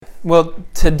Well,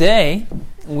 today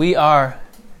we are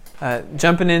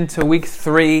jumping into week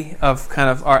 3 of kind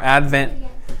of our Advent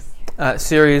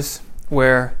series,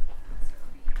 where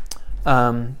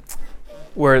the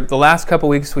last couple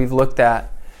weeks we've looked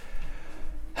at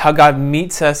how God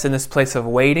meets us in this place of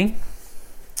waiting.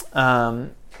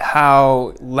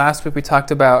 How last week we talked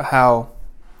about how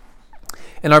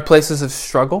in our places of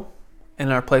struggle, in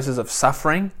our places of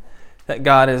suffering, that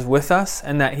God is with us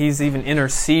and that He's even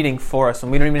interceding for us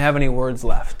when we don't even have any words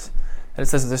left. That it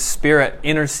says the Spirit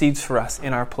intercedes for us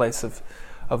in our place of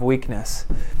weakness.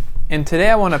 And today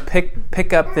I want to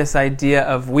pick up this idea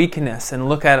of weakness and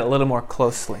look at it a little more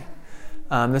closely.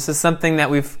 This is something that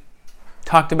we've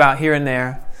talked about here and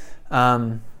there,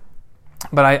 but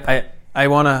I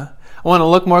want to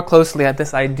look more closely at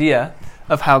this idea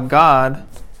of how God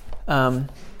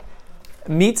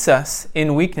meets us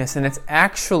in weakness, and it's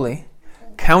actually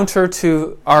counter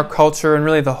to our culture and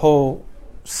really the whole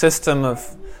system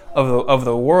of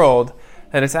the world,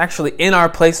 that it's actually in our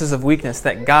places of weakness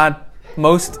that God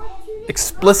most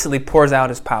explicitly pours out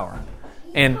His power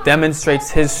and demonstrates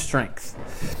His strength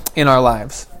in our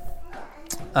lives.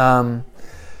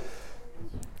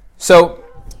 So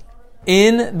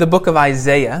in the book of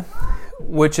Isaiah,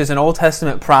 which is an Old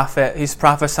Testament prophet, he's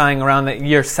prophesying around the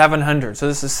year 700. So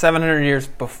this is 700 years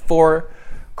before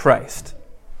Christ.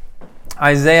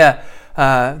 Isaiah,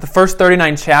 the first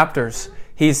 39 chapters,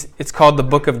 it's called the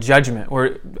book of judgment,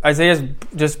 where Isaiah is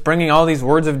just bringing all these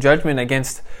words of judgment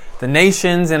against the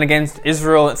nations and against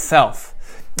Israel itself.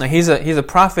 Now he's a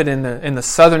prophet in the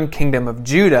southern kingdom of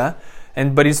Judah,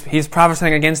 but he's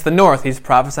prophesying against the north. He's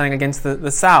prophesying against the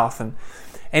south, and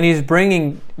he's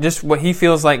bringing just what he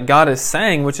feels like God is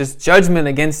saying, which is judgment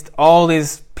against all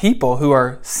these people who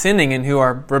are sinning and who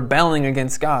are rebelling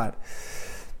against God.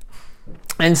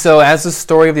 And so as the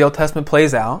story of the Old Testament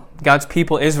plays out, God's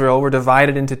people, Israel, were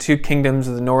divided into two kingdoms,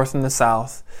 the north and the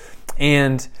south.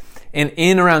 And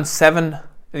in around the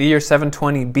year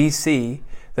 720 BC,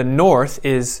 the north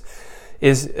is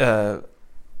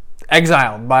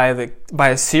exiled by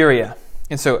Assyria.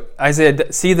 And so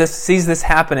Isaiah sees this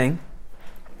happening.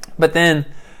 But then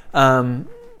in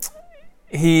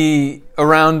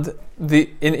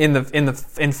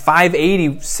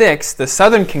 586, the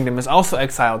southern kingdom is also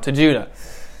exiled to Judah.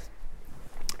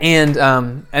 And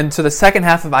so the second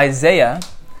half of Isaiah,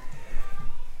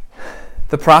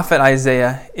 the prophet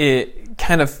Isaiah,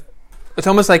 it's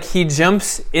almost like he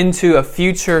jumps into a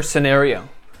future scenario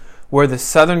where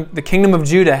the kingdom of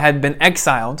Judah had been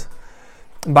exiled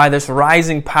by this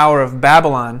rising power of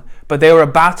Babylon, but they were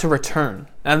about to return.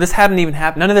 Now this hadn't even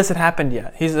happened. None of this had happened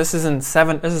yet. This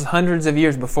is hundreds of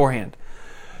years beforehand.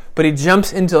 But he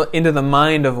jumps into the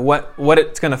mind of what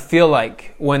it's going to feel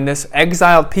like when this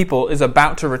exiled people is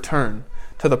about to return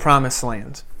to the promised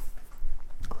land.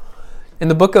 In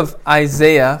the book of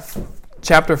Isaiah,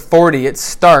 chapter 40, it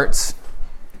starts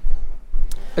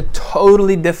a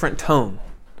totally different tone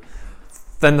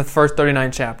than the first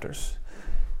 39 chapters.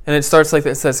 And it starts like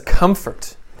this. It says,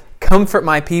 Comfort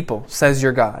my people, says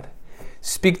your God.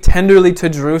 Speak tenderly to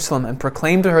Jerusalem and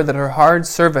proclaim to her that her hard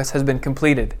service has been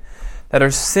completed, that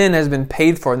her sin has been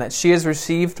paid for, and that she has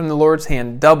received from the Lord's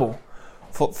hand double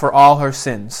for all her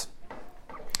sins.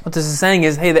 What this is saying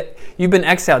is, hey, that you've been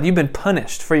exiled, you've been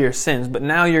punished for your sins, but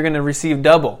now you're going to receive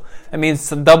double. That means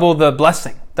double the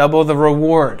blessing, double the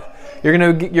reward. You're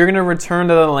going to return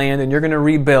to the land and you're going to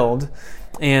rebuild,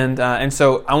 and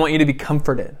so I want you to be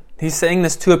comforted. He's saying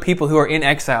this to a people who are in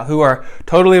exile, who are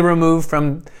totally removed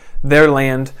from their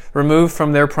land, removed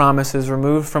from their promises,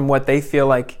 removed from what they feel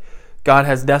like God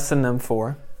has destined them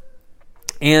for.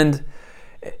 And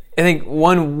I think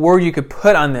one word you could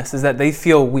put on this is that they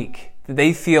feel weak.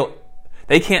 They feel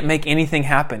they can't make anything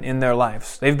happen in their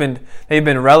lives. They've been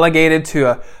relegated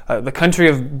to the country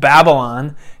of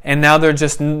Babylon, and now they're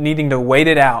just needing to wait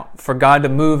it out for God to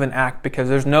move and act, because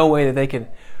there's no way that they can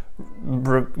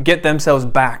get themselves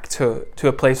back to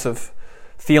a place of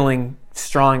feeling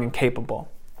strong and capable.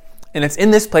 And it's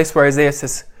in this place where Isaiah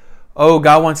says, oh,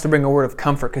 God wants to bring a word of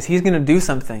comfort because He's going to do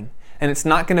something. And it's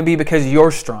not going to be because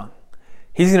you're strong.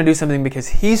 He's going to do something because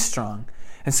He's strong.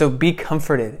 And so be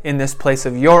comforted in this place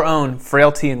of your own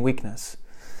frailty and weakness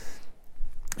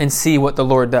and see what the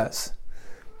Lord does.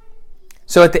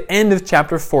 So at the end of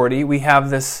chapter 40, we have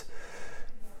this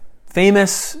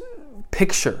famous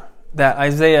picture that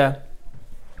Isaiah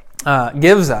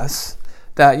gives us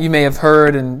that you may have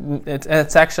heard, and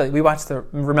it's actually, we watched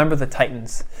Remember the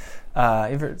Titans.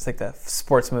 It's like the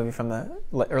sports movie from the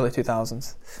early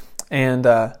 2000s. And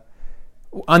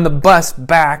on the bus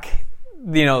back,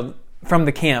 from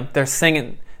the camp, they're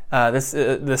singing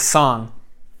this song.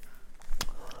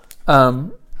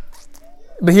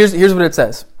 But here's what it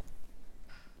says.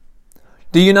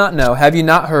 Do you not know? Have you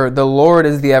not heard? The Lord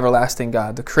is the everlasting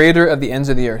God, the creator of the ends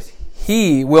of the earth.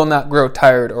 He will not grow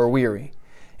tired or weary.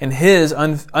 In his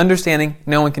understanding,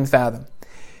 no one can fathom.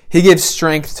 He gives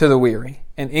strength to the weary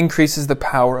and increases the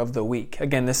power of the weak.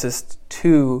 Again, this is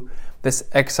to this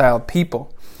exiled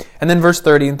people. And then verse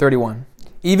 30 and 31.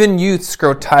 Even youths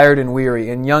grow tired and weary,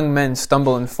 and young men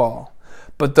stumble and fall.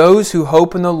 But those who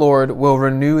hope in the Lord will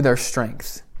renew their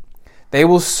strength. They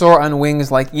will soar on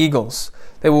wings like eagles.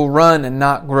 They will run and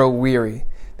not grow weary.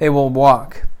 They will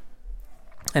walk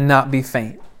and not be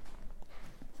faint.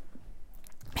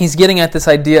 He's getting at this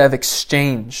idea of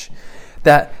exchange,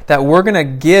 that we're going to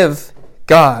give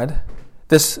God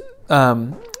this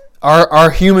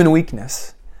our human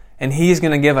weakness, and He's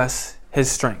going to give us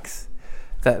His strength.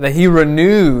 That He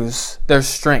renews their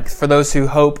strength for those who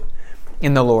hope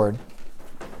in the Lord.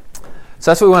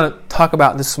 So that's what we want to talk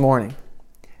about this morning,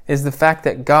 is the fact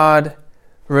that God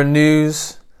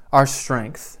renews our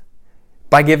strength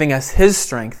by giving us His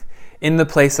strength in the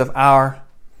place of our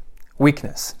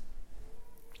weakness.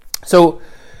 So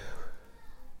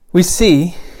we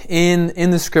see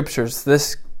in the Scriptures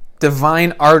this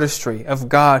divine artistry of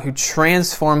God who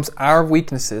transforms our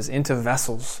weaknesses into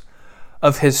vessels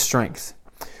of His strength.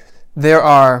 There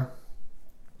are,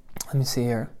 let me see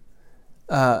here.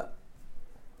 Let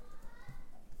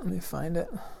me find it.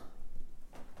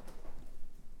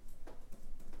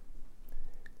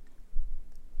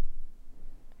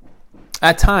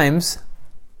 At times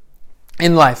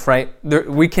in life, right,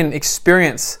 we can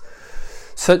experience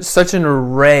such an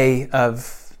array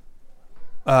of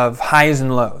highs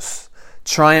and lows,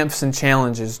 triumphs and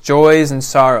challenges, joys and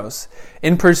sorrows,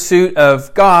 in pursuit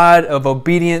of God, of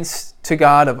obedience to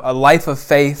God, of a life of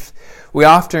faith. We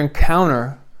often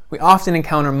encounter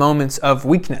moments of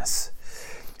weakness.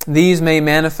 These may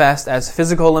manifest as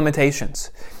physical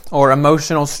limitations, or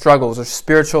emotional struggles, or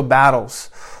spiritual battles,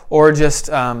 or just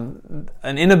an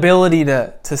inability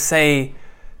to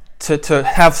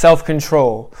have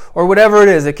self-control, or whatever it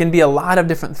is. It can be a lot of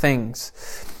different things.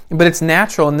 But it's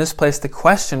natural in this place to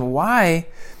question, why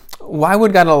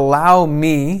would God allow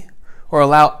me or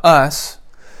allow us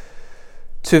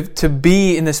to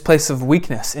be in this place of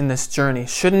weakness in this journey?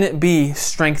 Shouldn't it be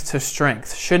strength to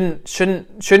strength?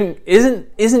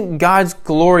 Isn't God's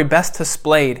glory best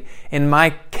displayed in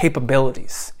my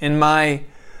capabilities, in my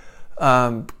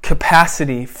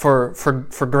capacity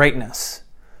for greatness?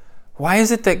 Why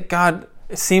is it that God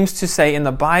seems to say in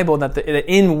the Bible that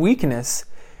in weakness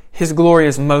His glory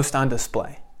is most on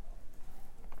display?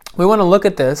 We want to look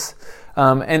at this,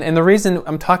 and the reason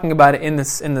I'm talking about it in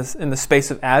the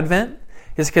space of Advent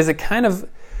is because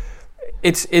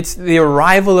it's the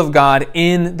arrival of God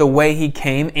in the way He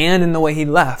came and in the way He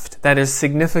left that is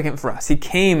significant for us. He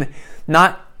came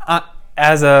not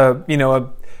as a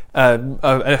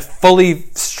fully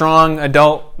strong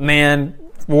adult man,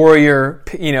 warrior,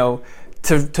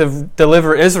 to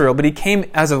deliver Israel, but He came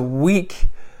as a weak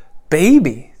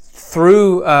baby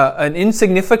through an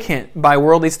insignificant, by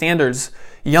worldly standards,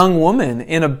 young woman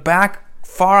in a back,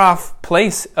 far off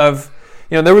place of,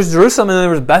 there was Jerusalem and there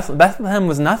was Bethlehem. Bethlehem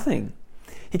was nothing.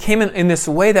 He came in this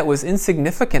way that was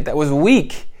insignificant, that was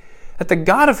weak. That the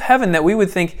God of heaven, that we would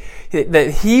think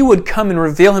that He would come and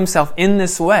reveal Himself in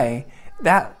this way,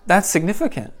 that's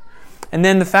significant. And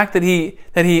then the fact that he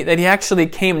actually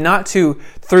came not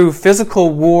through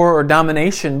physical war or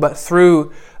domination, but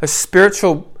through a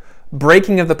spiritual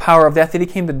breaking of the power of death, that He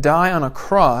came to die on a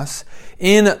cross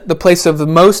in the place of the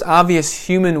most obvious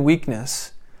human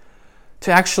weakness, to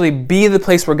actually be the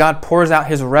place where God pours out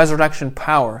His resurrection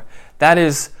power. That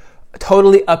is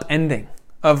totally upending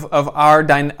of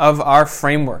our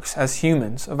frameworks as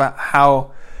humans about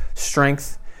how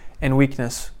strength and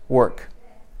weakness work.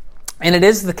 And it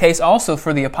is the case also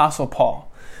for the Apostle Paul.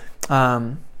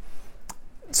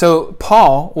 So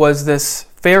Paul was this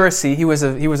Pharisee. He was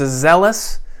a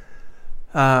zealous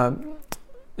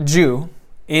Jew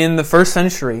in the first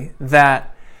century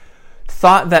that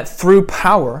thought that through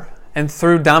power and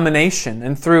through domination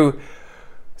and through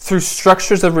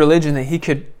structures of religion that he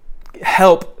could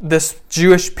help this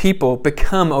Jewish people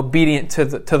become obedient to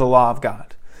the law of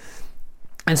God.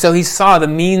 And so he saw the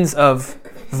means of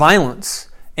violence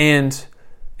and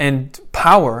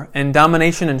power and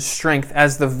domination and strength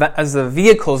as the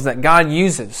vehicles that God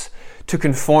uses to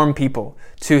conform people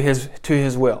to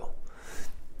His will.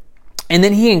 And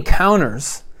then he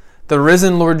encounters the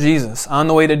risen Lord Jesus on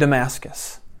the way to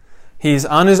Damascus. He's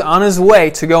on his way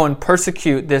to go and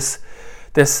persecute this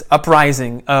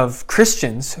uprising of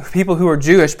Christians, people who are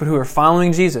Jewish but who are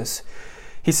following Jesus.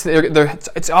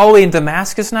 It's all the way in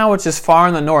Damascus now, which is far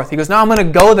in the north. He goes, no, I'm going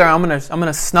to go there. I'm going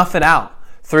to snuff it out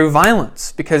through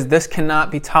violence because this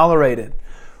cannot be tolerated.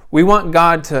 We want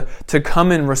God to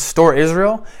come and restore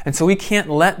Israel, and so we can't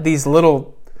let these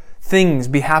little things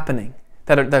be happening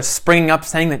that are springing up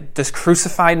saying that this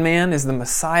crucified man is the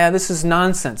Messiah. This is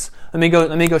nonsense. Let me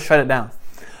go shut it down.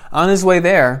 On his way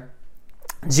there,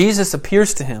 Jesus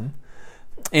appears to him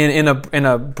in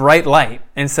a bright light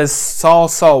and says, Saul,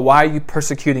 Saul, why are you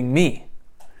persecuting me?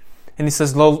 And he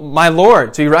says, my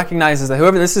Lord. So he recognizes that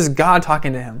this is God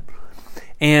talking to him.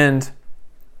 And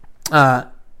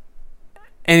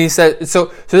he said,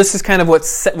 so this is kind of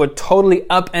what totally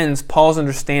upends Paul's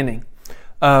understanding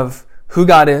of who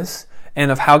God is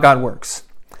and of how God works.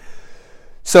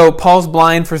 So Paul's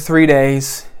blind for 3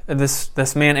 days.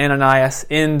 This man Ananias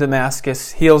in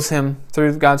Damascus heals him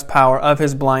through God's power of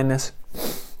his blindness.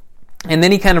 And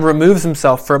then he kind of removes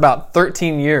himself for about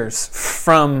 13 years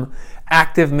from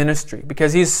active ministry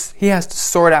because he has to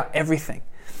sort out everything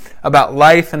about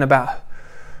life and about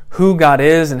who God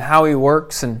is and how He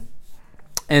works. And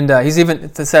he's even,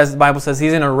 the Bible says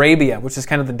he's in Arabia, which is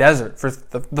kind of the desert, for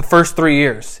the first 3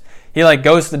 years. He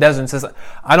goes to the desert and says,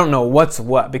 I don't know what's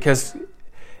what, because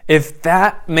if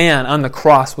that man on the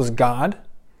cross was God,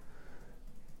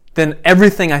 then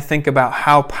everything I think about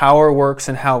how power works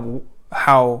and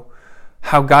how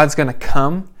God's going to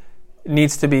come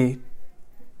needs to be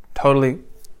totally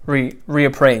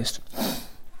reappraised.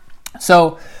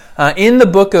 So in the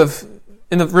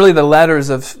letters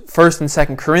of 1st and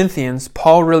 2nd Corinthians,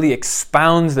 Paul really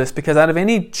expounds this, because out of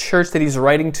any church that he's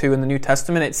writing to in the New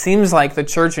Testament, it seems like the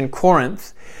church in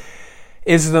Corinth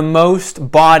is the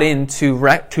most bought into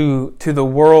to the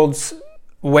world's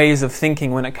ways of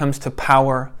thinking when it comes to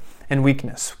power and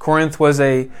weakness. Corinth was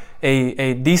a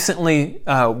decently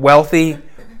wealthy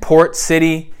port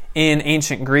city in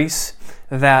ancient Greece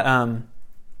that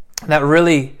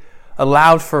really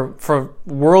allowed for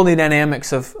worldly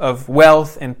dynamics of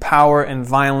wealth and power and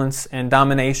violence and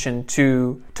domination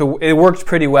to it worked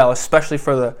pretty well, especially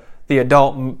for the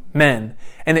adult men.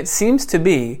 And it seems to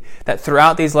be that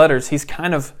throughout these letters, he's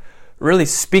kind of really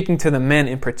speaking to the men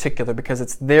in particular, because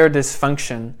it's their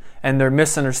dysfunction and their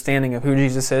misunderstanding of who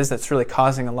Jesus is that's really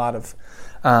causing a lot of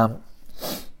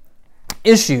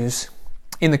issues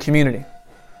in the community.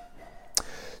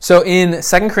 So in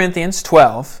 2 Corinthians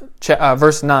 12,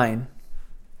 verse 9,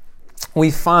 we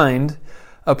find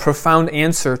a profound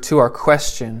answer to our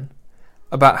question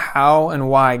about how and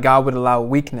why God would allow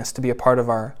weakness to be a part of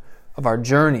our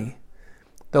journey.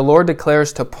 The Lord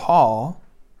declares to Paul,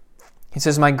 He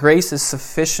says, my grace is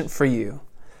sufficient for you,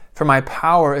 for my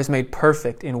power is made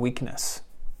perfect in weakness.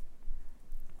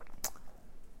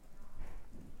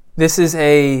 This is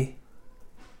a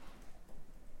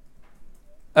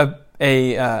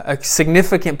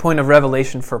significant point of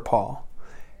revelation for Paul.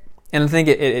 And I think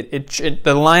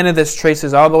the line of this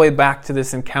traces all the way back to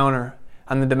this encounter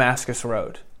on the Damascus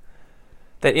Road.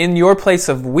 That in your place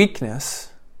of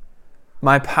weakness,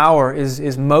 my power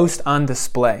is most on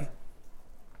display.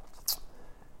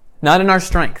 Not in our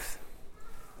strength,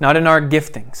 not in our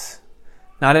giftings,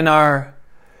 not in our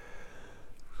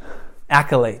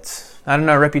accolades, not in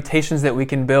our reputations that we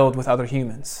can build with other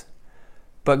humans.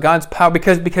 But God's power,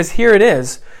 because here it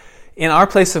is, in our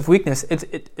place of weakness,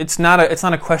 it's not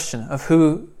a question of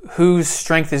whose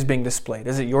strength is being displayed.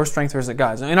 Is it your strength or is it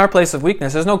God's? In our place of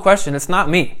weakness, there's no question, it's not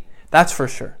me. That's for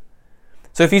sure.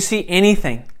 So if you see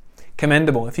anything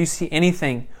commendable, if you see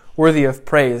anything worthy of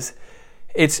praise,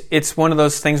 it's one of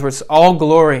those things where it's all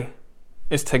glory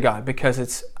is to God,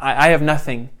 because I have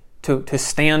nothing to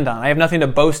stand on. I have nothing to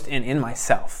boast in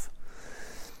myself.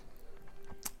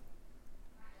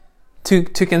 To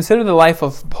consider the life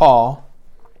of Paul,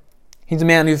 he's a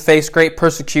man who faced great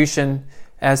persecution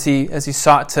as he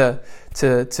sought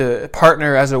to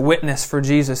partner as a witness for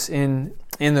Jesus in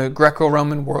the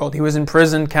Greco-Roman world. He was in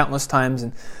prison countless times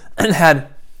and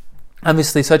had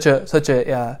obviously such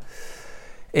a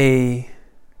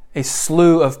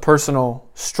slew of personal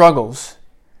struggles.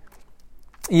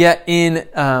 Yet in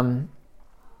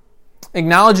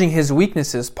acknowledging his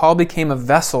weaknesses, Paul became a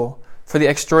vessel for the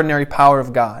extraordinary power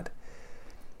of God.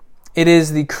 It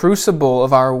is the crucible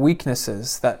of our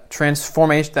weaknesses that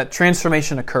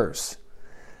transformation occurs.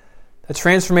 The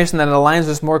transformation that aligns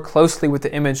us more closely with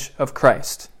the image of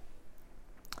Christ.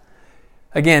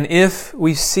 Again, if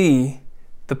we see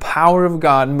the power of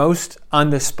God most on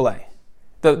display,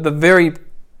 the very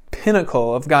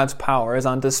pinnacle of God's power is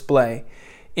on display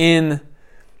in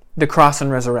the cross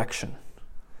and resurrection,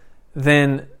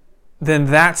 then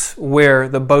that's where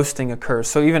the boasting occurs.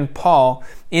 So even Paul,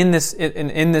 in this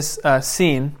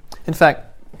scene, in fact,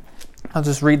 I'll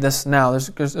just read this now.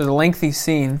 There's a lengthy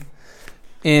scene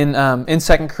in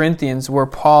 2 Corinthians where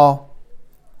Paul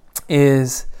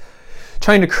is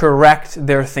trying to correct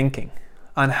their thinking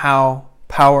on how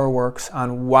power works,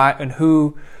 on why and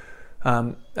who,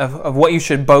 of what you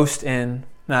should boast in.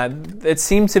 It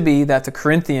seemed to be that the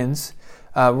Corinthians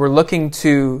were looking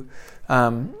to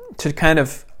kind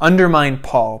of undermine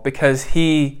Paul because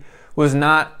he was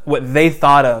not what they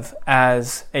thought of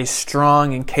as a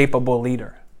strong and capable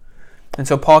leader. And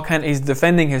so Paul he's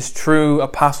defending his true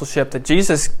apostleship, that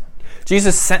Jesus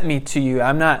sent me to you.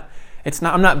 I'm not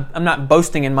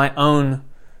boasting in my own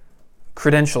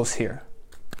credentials here.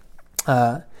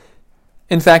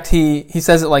 In fact, he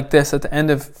says it like this at the end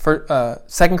of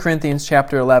 2 Corinthians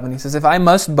chapter 11. He says, "If I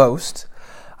must boast,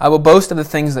 I will boast of the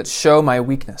things that show my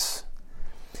weakness.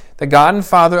 The God and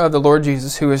Father of the Lord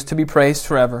Jesus, who is to be praised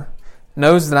forever,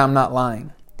 knows that I'm not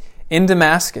lying. In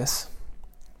Damascus,"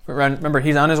 remember,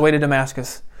 he's on his way to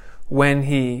Damascus when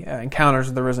he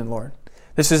encounters the risen Lord.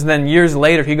 This is then years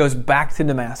later, he goes back to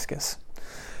Damascus.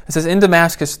 It says, "In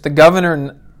Damascus, the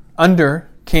governor under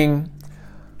King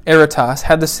Aretas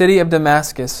had the city of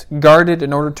Damascus guarded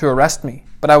in order to arrest me,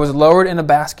 but I was lowered in a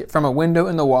basket from a window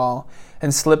in the wall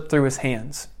and slipped through his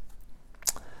hands."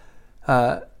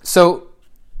 So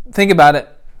think about it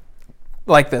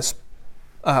like this.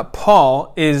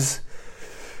 Paul is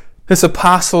this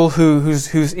apostle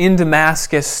who's in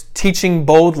Damascus teaching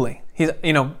boldly. He's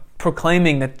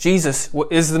proclaiming that Jesus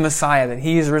is the Messiah, that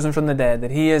he is risen from the dead,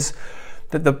 that he is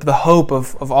the hope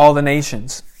of all the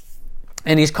nations.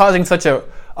 And he's causing such a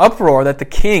uproar that the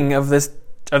king of this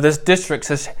district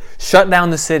has shut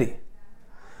down the city.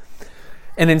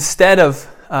 And instead of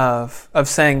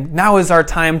saying, now is our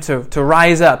time to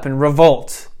rise up and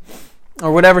revolt,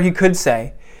 or whatever he could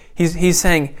say, he's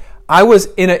saying, I was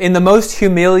in the most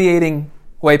humiliating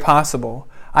way possible.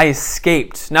 I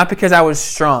escaped, not because I was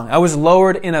strong. I was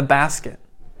lowered in a basket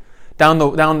down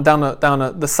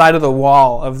the side of the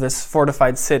wall of this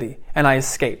fortified city, and I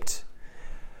escaped.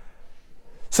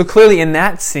 So clearly in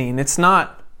that scene, it's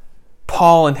not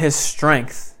Paul and his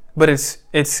strength, but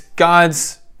it's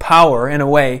God's power in a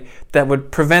way that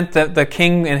would prevent the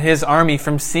king and his army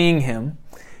from seeing him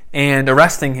and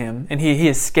arresting him, and he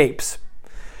escapes.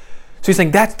 So he's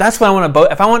saying, that's what I want to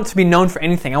boast. If I want to be known for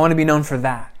anything, I want to be known for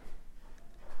that.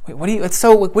 Wait, what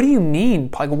do you mean?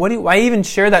 Like, why even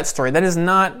share that story? That is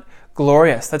not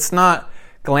glorious. That's not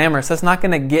glamorous. That's not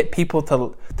going to get people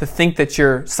to think that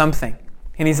you're something.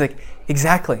 And he's like,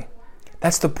 exactly.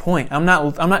 That's the point. I'm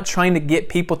not trying to get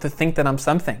people to think that I'm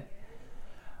something.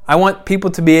 I want people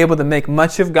to be able to make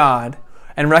much of God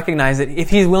and recognize that if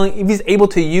he's able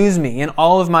to use me in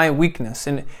all of my weakness,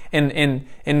 in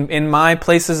my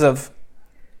places of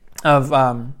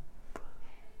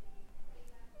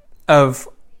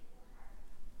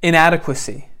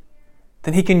inadequacy,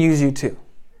 then he can use you too.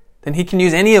 Then he can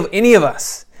use any of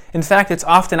us. In fact, it's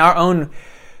often our own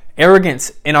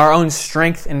arrogance in our own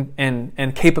strength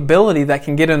and capability that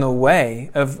can get in the way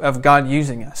of God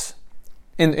using us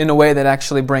in a way that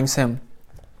actually brings him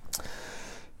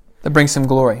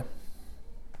glory.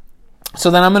 So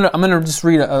then I'm gonna just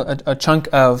read a chunk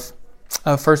of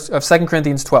 2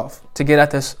 Corinthians 12 to get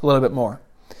at this a little bit more.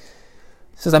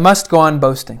 It says, I must go on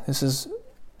boasting. This is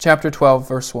chapter 12,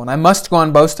 verse 1. I must go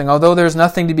on boasting, although there is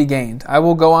nothing to be gained. I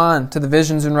will go on to the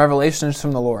visions and revelations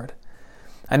from the Lord.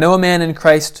 I know a man in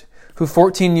Christ who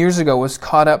 14 years ago was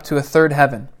caught up to a third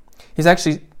heaven. He's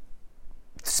actually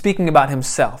speaking about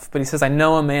himself, but he says, I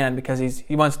know a man, because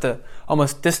he wants to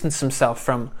almost distance himself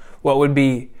from what would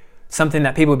be something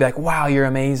that people would be like, wow, you're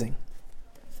amazing.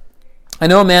 I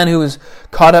know a man who was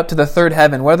caught up to the third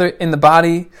heaven, whether in the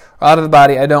body or out of the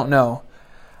body, I don't know.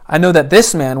 I know that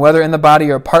this man, whether in the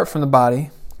body or apart from the body,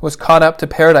 was caught up to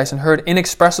paradise and heard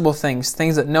inexpressible things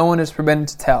that no one is permitted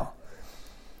to tell.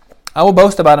 I will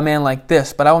boast about a man like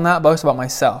this, but I will not boast about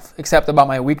myself, except about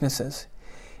my weaknesses.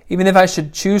 Even if I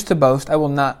should choose to boast, I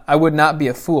would not be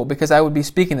a fool, because I would be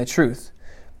speaking the truth.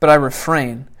 But I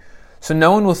refrain, so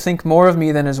no one will think more of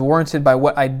me than is warranted by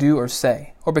what I do or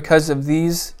say, or because of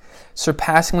these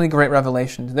surpassingly great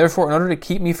revelations. Therefore, in order to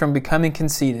keep me from becoming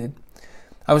conceited,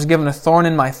 I was given a thorn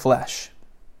in my flesh,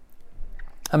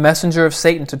 a messenger of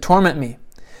Satan to torment me.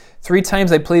 3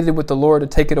 times I pleaded with the Lord to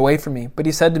take it away from me, but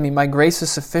he said to me, my grace is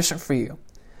sufficient for you.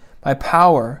 My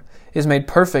power is made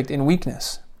perfect in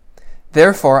weakness.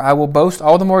 Therefore, I will boast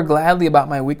all the more gladly about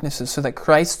my weaknesses, so that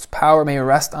Christ's power may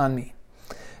rest on me.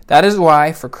 That is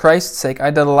why, for Christ's sake,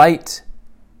 I delight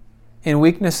in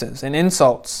weaknesses, in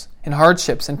insults, in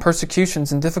hardships, in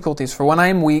persecutions, and difficulties. For when I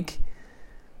am weak,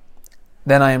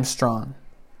 then I am strong.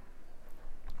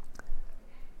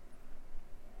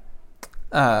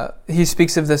 he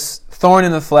speaks of this thorn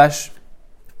in the flesh.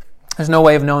 There's no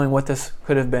way of knowing what this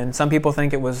could have been. Some people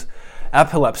think it was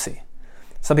epilepsy.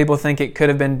 Some people think it could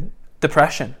have been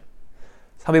depression.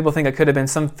 Some people think it could have been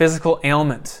some physical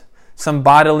ailment, some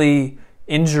bodily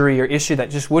injury or issue that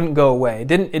just wouldn't go away. It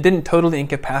didn't totally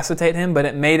incapacitate him, but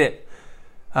it made it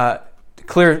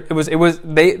clear.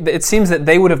 It seems that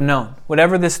they would have known.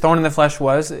 Whatever this thorn in the flesh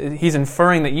was, he's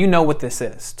inferring that you know what this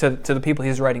is to the people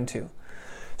he's writing to.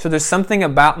 So there's something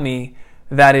about me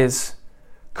that is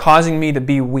causing me to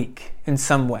be weak in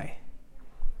some way.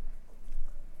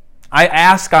 I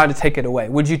ask God to take it away.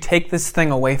 Would you take this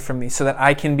thing away from me so that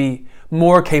I can be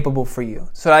more capable for you,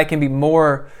 so that I can be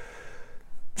more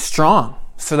strong,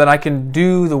 so that I can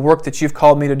do the work that you've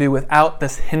called me to do without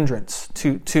this hindrance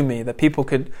to me, that people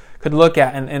could look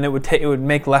at and it would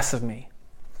make less of me.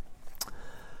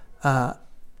 Contrary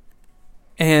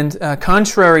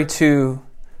to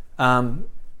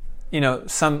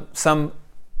some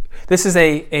this is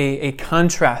a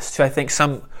contrast to, I think,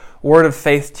 some word of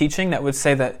faith teaching that would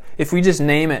say that if we just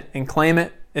name it and claim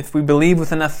it, if we believe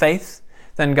with enough faith,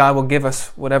 then God will give us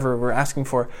whatever we're asking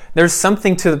for. There's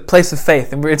something to the place of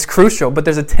faith, and it's crucial, but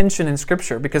there's a tension in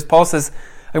Scripture, because Paul says,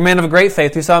 a man of great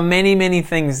faith who saw many, many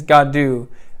things God do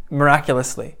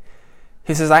miraculously.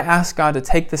 He says, I asked God to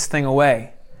take this thing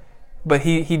away, but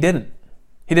he didn't.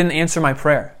 He didn't answer my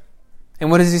prayer.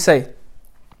 And what does he say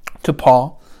to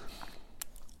Paul?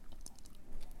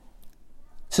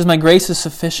 He says, my grace is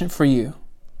sufficient for you.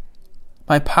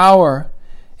 My power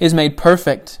is made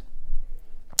perfect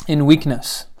in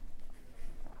weakness.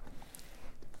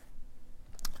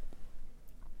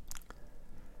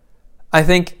 I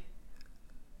think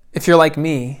if you're like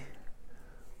me,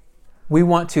 we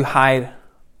want to hide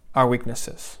our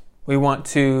weaknesses. We want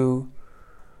to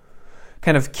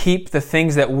kind of keep the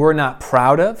things that we're not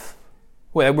proud of,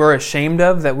 that we're ashamed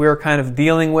of, that we're kind of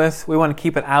dealing with. We want to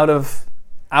keep it out of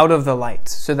the light,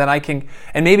 so that I can,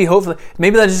 and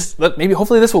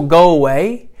hopefully this will go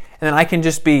away, and then I can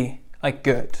just be like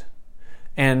good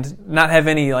and not have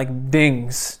any like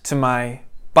dings to my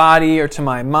body or to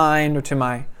my mind or to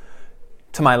my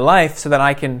life, so that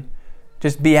I can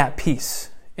just be at peace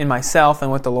in myself and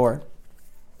with the Lord.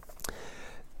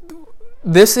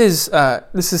 This is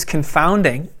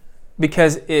confounding,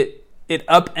 because it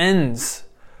upends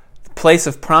the place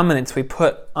of prominence we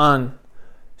put on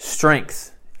strength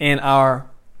in our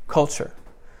culture.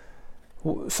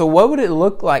 So what would it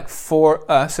look like for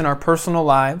us in our personal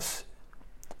lives,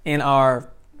 in our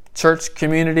church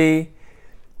community?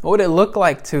 What would it look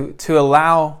like to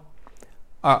allow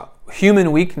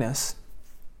human weakness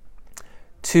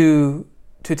to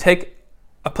take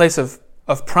a place of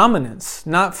prominence,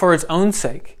 not for its own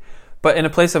sake, but in a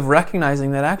place of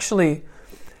recognizing that actually,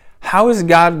 how is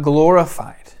God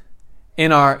glorified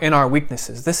in our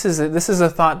weaknesses? This is a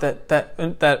thought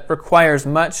that requires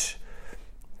much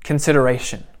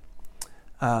consideration.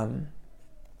 And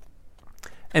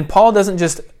Paul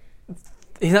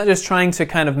he's not just trying to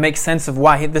kind of make sense of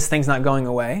why this thing's not going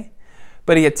away,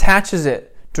 but he attaches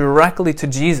it directly to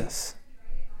Jesus.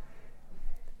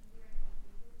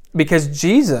 Because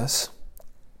Jesus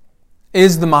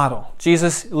is the model.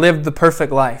 Jesus lived the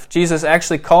perfect life. Jesus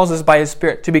actually calls us by His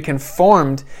Spirit to be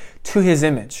conformed to His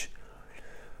image.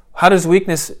 How does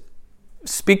weakness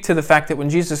speak to the fact that when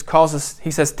Jesus calls us,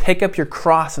 He says, take up your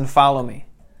cross and follow me?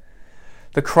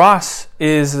 The cross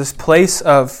is this place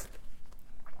of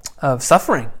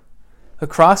suffering. The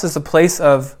cross is a place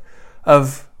of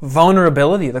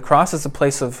vulnerability. The cross is a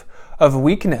place of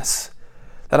weakness.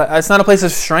 It's not a place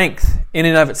of strength in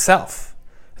and of itself.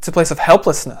 It's a place of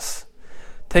helplessness.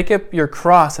 Take up your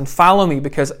cross and follow me,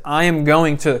 because I am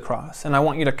going to the cross, and I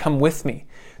want you to come with me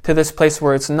to this place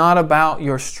where it's not about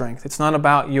your strength. It's not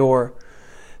about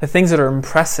the things that are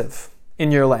impressive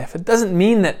in your life. It doesn't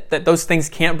mean that those things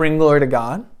can't bring glory to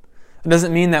God. It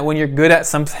doesn't mean that when you're good at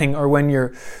something, or when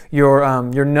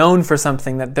you're known for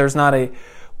something, that there's not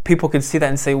people could see that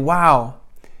and say, wow,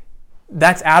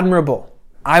 that's admirable.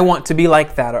 I want to be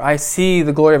like that, or I see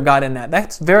the glory of God in that. I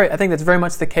think that's very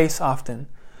much the case often.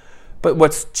 But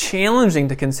what's challenging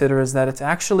to consider is that it's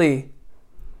actually,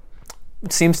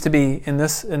 it seems to be in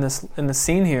the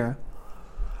scene here,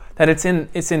 that it's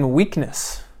in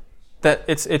weakness, that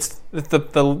it's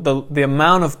the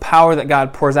amount of power that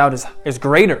God pours out is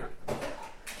greater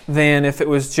than if it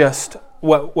was just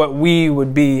what we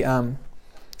would be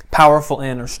powerful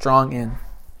in or strong in.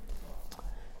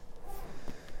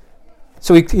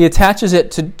 So he attaches it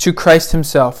to Christ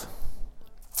Himself,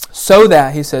 so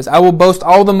that, he says, I will boast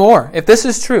all the more. If this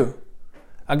is true,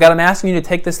 God, I'm asking you to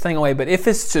take this thing away, but if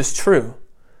it's just true,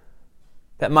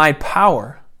 that my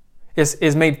power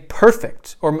is made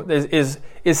perfect, or is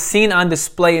seen on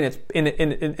display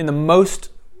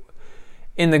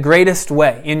in the greatest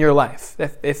way in your life.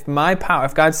 If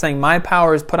God's saying my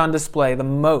power is put on display the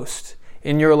most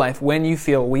in your life when you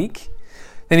feel weak,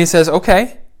 then he says,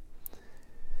 okay,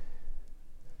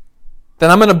 then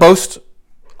I'm going to boast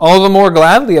all the more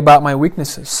gladly about my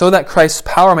weaknesses, so that Christ's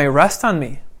power may rest on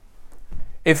me.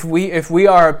 If we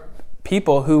are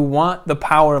people who want the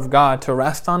power of God to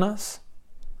rest on us,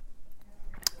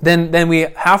 then we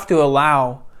have to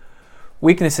allow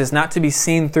weaknesses not to be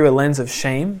seen through a lens of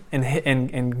shame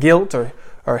and guilt or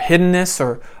hiddenness,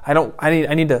 or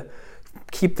I need to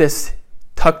keep this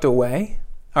tucked away,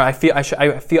 or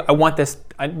I want this,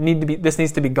 this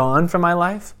needs to be gone from my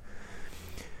life.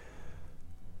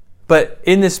 But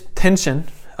in this tension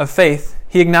of faith,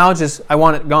 he acknowledges, I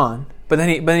want it gone. But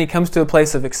then he comes to a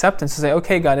place of acceptance and say,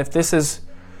 okay, God,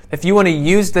 if you want to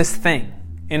use this thing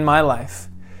in my life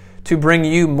to bring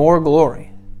you more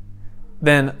glory,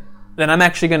 then I'm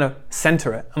actually going to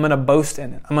center it. I'm going to boast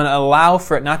in it. I'm going to allow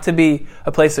for it not to be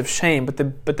a place of shame, but to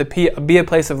be a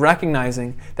place of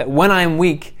recognizing that when I'm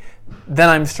weak, then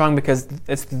I'm strong, because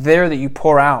it's there that you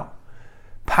pour out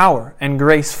power and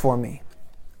grace for me.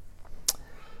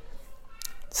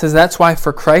 It says, that's why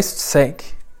for Christ's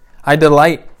sake I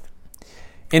delight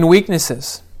in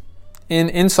weaknesses, in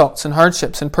insults and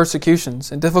hardships and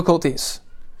persecutions and difficulties.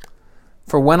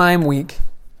 For when I am weak,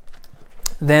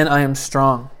 then I am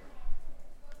strong.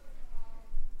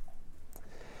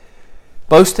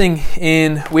 Boasting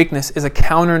in weakness is a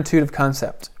counterintuitive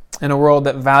concept in a world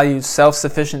that values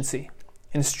self-sufficiency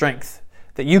and strength.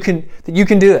 That you can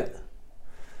do it.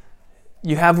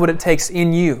 You have what it takes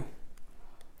in you.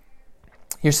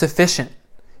 You're sufficient.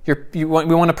 We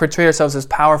want to portray ourselves as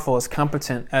powerful, as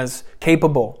competent, as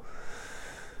capable.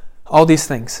 All these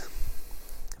things.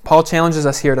 Paul challenges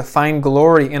us here to find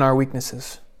glory in our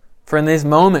weaknesses. For in these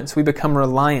moments we become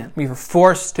reliant. We are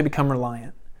forced to become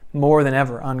reliant more than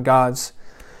ever on God's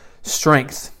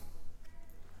strength.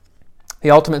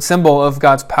 The ultimate symbol of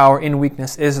God's power in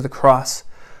weakness is the cross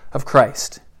of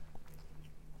Christ.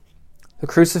 The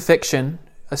crucifixion,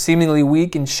 a seemingly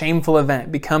weak and shameful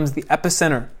event, becomes the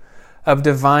epicenter of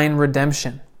divine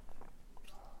redemption.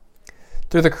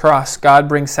 Through the cross, God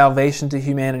brings salvation to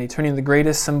humanity, turning the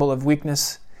greatest symbol of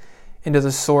weakness into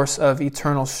the source of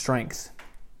eternal strength.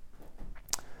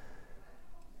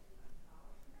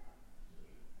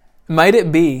 Might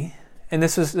it be, and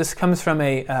this comes from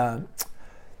a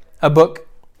book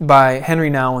by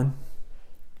Henry Nouwen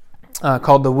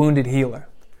called The Wounded Healer.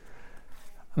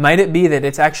 Might it be that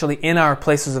it's actually in our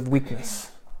places of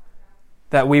weakness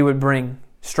that we would bring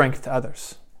strength to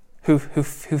others who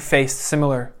faced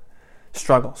similar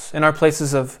struggles? In our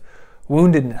places of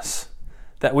woundedness,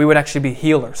 that we would actually be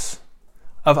healers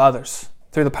of others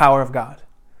through the power of God.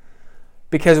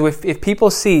 Because if people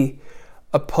see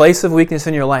a place of weakness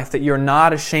in your life that you're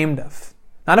not ashamed of,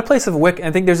 not a place of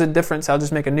I think there's a difference, I'll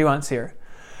just make a nuance here.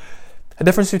 A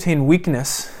difference between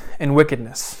weakness and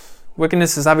wickedness.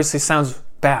 Wickedness obviously sounds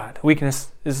bad.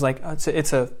 Weakness is like,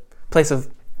 it's a place of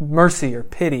mercy or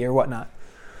pity or whatnot.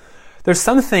 There's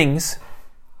some things,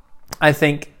 I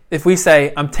think, if we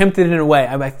say, I'm tempted in a way,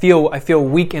 I feel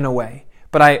weak in a way,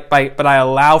 but I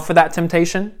allow for that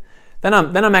temptation, then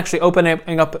I'm actually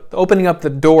opening up the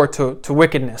door to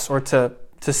wickedness or to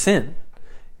sin.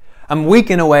 I'm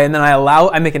weak in a way, and then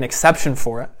I make an exception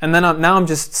for it, and then I'm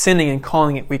just sinning and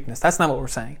calling it weakness. That's not what we're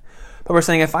saying. But we're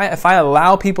saying if I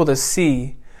allow people to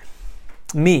see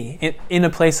me in a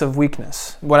place of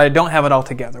weakness, where I don't have it all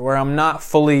together, where I'm not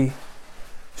fully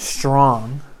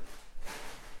strong,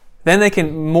 then they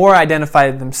can more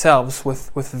identify themselves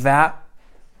with that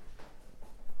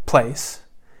place.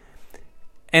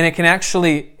 And it can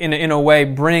actually, in a way,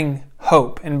 bring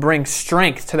hope and bring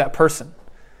strength to that person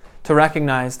to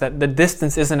recognize that the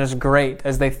distance isn't as great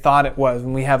as they thought it was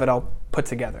when we have it all put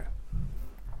together.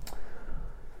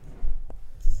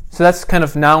 So that's kind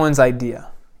of Nouwen's idea.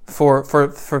 For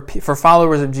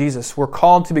followers of Jesus, we're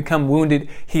called to become wounded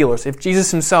healers. If Jesus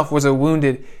himself was a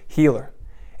wounded healer,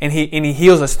 and he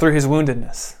heals us through his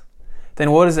woundedness,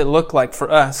 then what does it look like for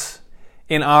us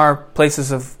in our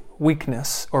places of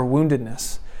weakness or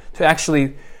woundedness to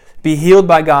actually be healed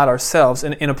by God ourselves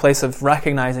in a place of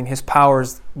recognizing his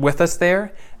powers with us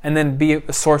there, and then be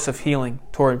a source of healing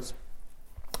towards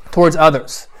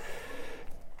others?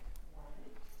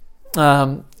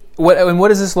 What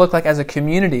does this look like as a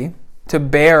community to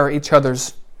bear each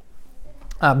other's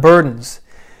burdens?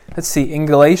 Let's see, in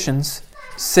Galatians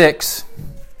 6:2,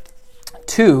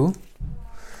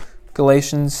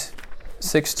 Galatians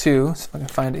 6:2, see if I can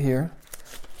find it here.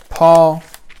 Paul,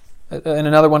 in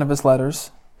another one of his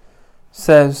letters,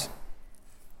 says,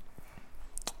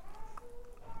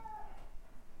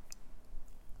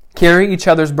 carry each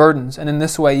other's burdens, and in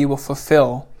this way you will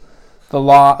fulfill the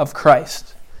law of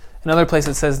Christ. Another place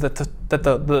it says that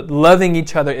the loving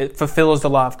each other, it fulfills the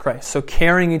law of Christ. So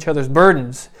carrying each other's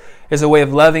burdens is a way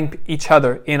of loving each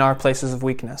other in our places of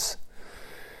weakness.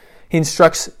 He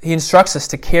instructs us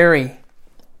to carry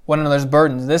one another's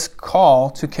burdens. This call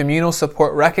to communal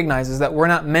support recognizes that we're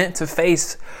not meant to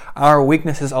face our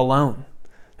weaknesses alone.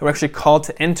 We're actually called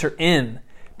to enter in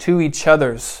to each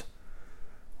other's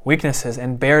weaknesses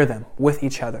and bear them with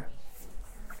each other.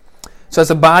 So as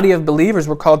a body of believers,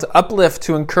 we're called to uplift,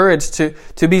 to encourage, to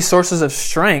be sources of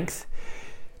strength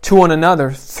to one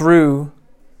another through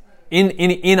in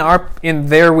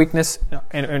their weakness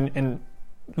and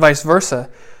vice versa,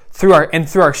 through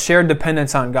our shared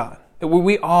dependence on God.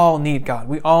 We all need God.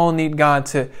 We all need God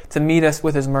to meet us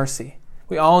with His mercy.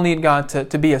 We all need God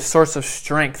to be a source of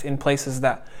strength in places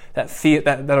that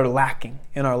are lacking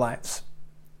in our lives.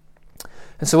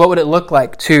 And so what would it look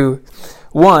like to,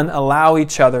 one, allow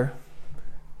each other,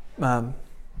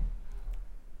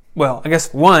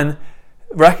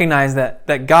 recognize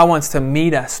that God wants to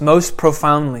meet us most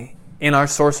profoundly in our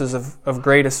sources of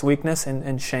greatest weakness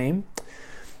and shame,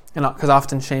 and because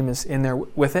often shame is in there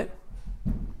with it.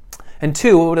 And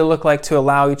two, what would it look like to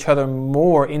allow each other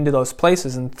more into those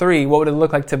places? And three, what would it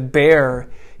look like to bear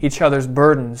each other's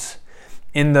burdens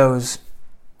in those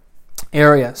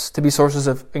areas, to be sources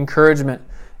of encouragement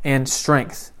and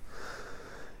strength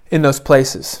in those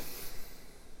places?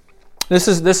 This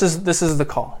is the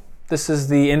call. This is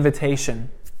the invitation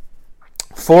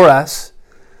for us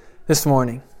this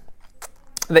morning.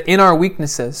 That in our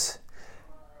weaknesses,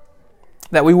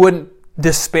 that we wouldn't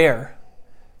despair,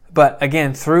 but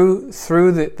again, through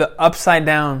the upside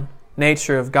down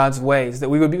nature of God's ways, that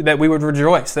we would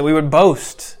rejoice, that we would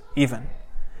boast even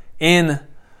in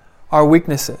our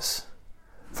weaknesses.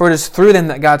 For it is through them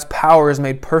that God's power is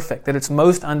made perfect, that it's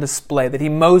most on display, that He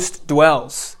most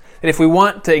dwells. That if we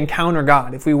want to encounter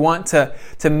God, if we want to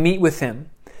meet with Him,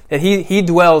 that He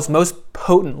dwells most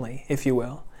potently, if you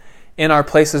will, in our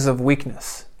places of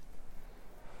weakness.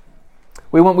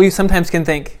 We sometimes can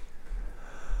think,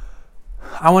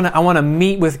 I want to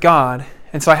meet with God,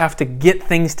 and so I have to get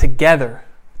things together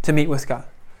to meet with God.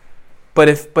 But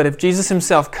if Jesus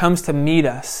Himself comes to meet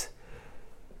us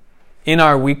in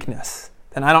our weakness,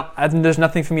 then there's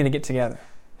nothing for me to get together.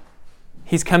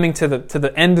 He's coming to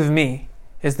the end of me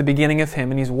is the beginning of Him,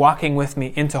 and He's walking with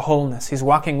me into wholeness. He's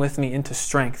walking with me into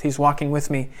strength. He's walking with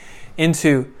me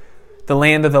into the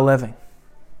land of the living.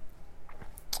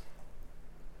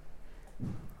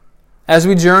 As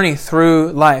we journey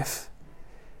through life,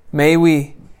 may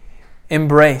we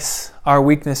embrace our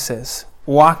weaknesses,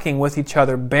 walking with each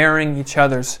other, bearing each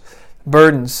other's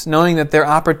burdens, knowing that they're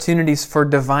opportunities for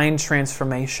divine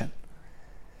transformation.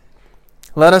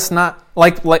 Let us,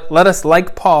 like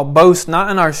Paul, boast not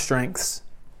in our strengths,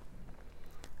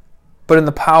 but in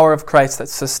the power of Christ that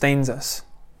sustains us.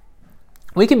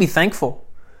 We can be thankful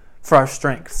for our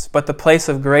strengths, but the place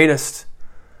of greatest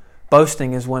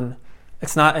boasting is when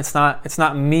it's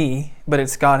not me, but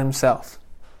it's God Himself.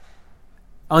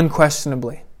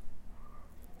 Unquestionably.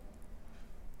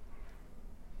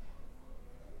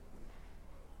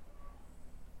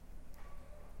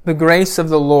 The grace of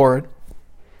the Lord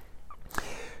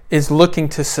is looking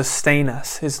to sustain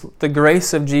us. The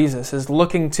grace of Jesus is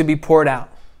looking to be poured out.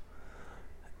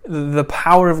 The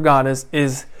power of God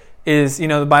is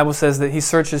the Bible says that He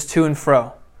searches to and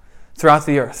fro throughout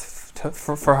the earth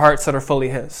for hearts that are fully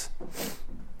His.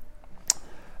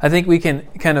 I think we can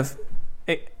kind of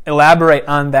elaborate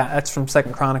on that. That's from 2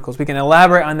 Chronicles. We can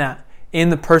elaborate on that in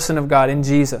the person of God, in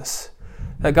Jesus.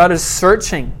 That God is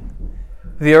searching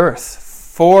the earth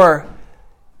for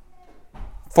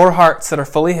hearts that are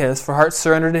fully His, for hearts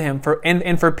surrendered to Him,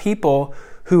 and for people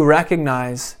who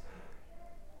recognize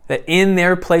that in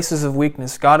their places of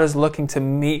weakness, God is looking to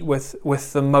meet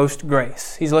with the most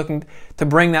grace. He's looking to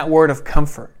bring that word of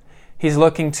comfort. He's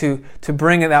looking to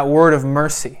bring that word of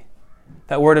mercy,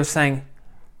 that word of saying,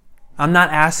 I'm not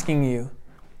asking you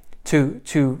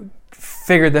to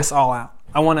figure this all out.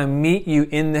 I want to meet you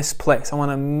in this place. I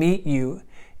want to meet you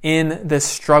in this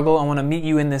struggle. I want to meet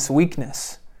you in this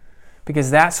weakness.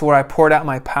 Because that's where I poured out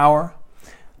my power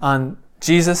on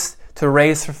Jesus to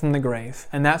raise her from the grave.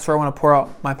 And that's where I want to pour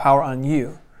out my power on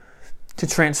you, to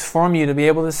transform you to be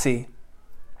able to see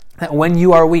that when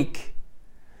you are weak,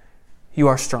 you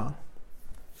are strong.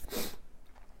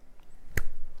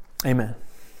 Amen.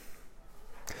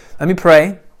 Let me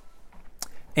pray.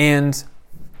 And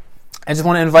I just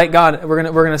want to invite God. We're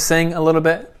gonna sing a little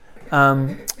bit.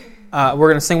 We're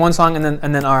going to sing one song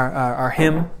and then our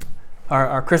hymn,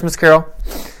 our Christmas carol.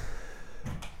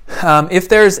 If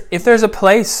there's a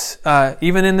place,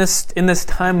 even in this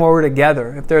time where we're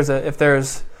together, if there's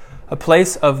a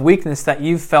place of weakness that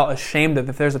you've felt ashamed of,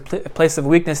 if there's a place of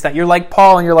weakness that you're like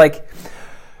Paul and you're like,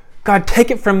 God,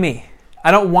 take it from me.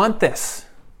 I don't want this.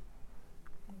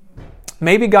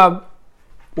 Maybe God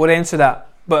would answer that,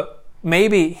 but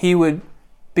maybe He would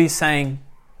be saying,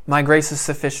 my grace is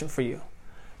sufficient for you.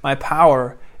 My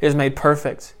power is made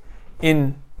perfect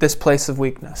in this place of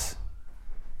weakness.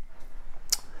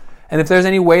 And if there's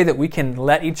any way that we can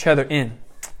let each other in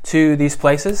to these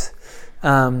places,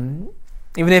 even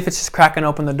if it's just cracking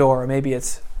open the door, or maybe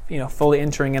it's fully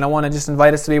entering, and I want to just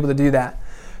invite us to be able to do that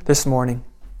this morning.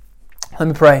 Let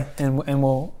me pray, and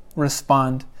we'll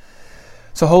respond.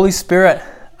 So Holy Spirit,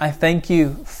 I thank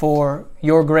you for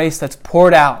your grace that's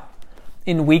poured out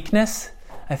in weakness.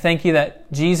 I thank you that,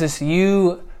 Jesus,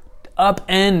 you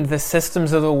upend the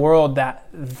systems of the world that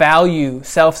value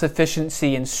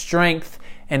self-sufficiency and strength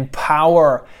and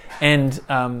power and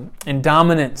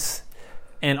dominance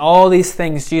and all these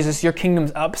things. Jesus, your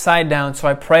kingdom's upside down. So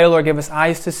I pray, Lord, give us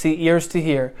eyes to see, ears to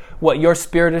hear what your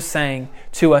Spirit is saying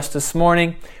to us this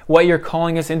morning, what you're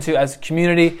calling us into as a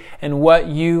community, and what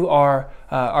you are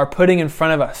putting in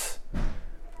front of us.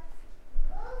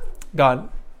 God,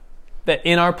 that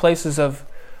in our places of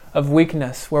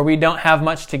weakness, where we don't have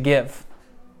much to give,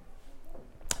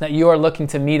 that you are looking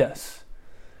to meet us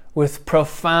with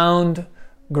profound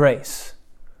grace,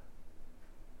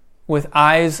 with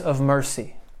eyes of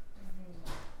mercy,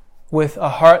 with a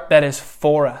heart that is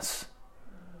for us,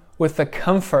 with the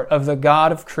comfort of the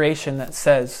God of creation that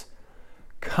says,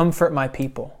 comfort my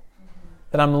people,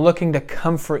 that I'm looking to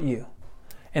comfort you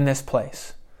in this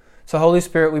place. So Holy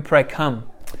Spirit, we pray, come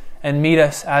and meet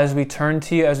us as we turn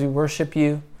to you, as we worship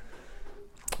you.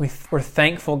 We're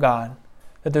thankful, God,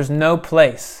 that there's no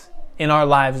place in our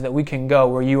lives that we can go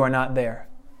where you are not there.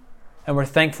 And we're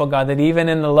thankful, God, that even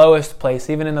in the lowest place,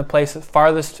 even in the place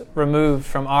farthest removed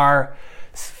from our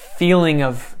feeling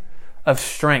of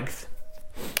strength,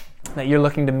 that you're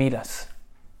looking to meet us.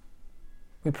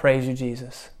 We praise you,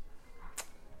 Jesus.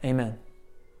 Amen.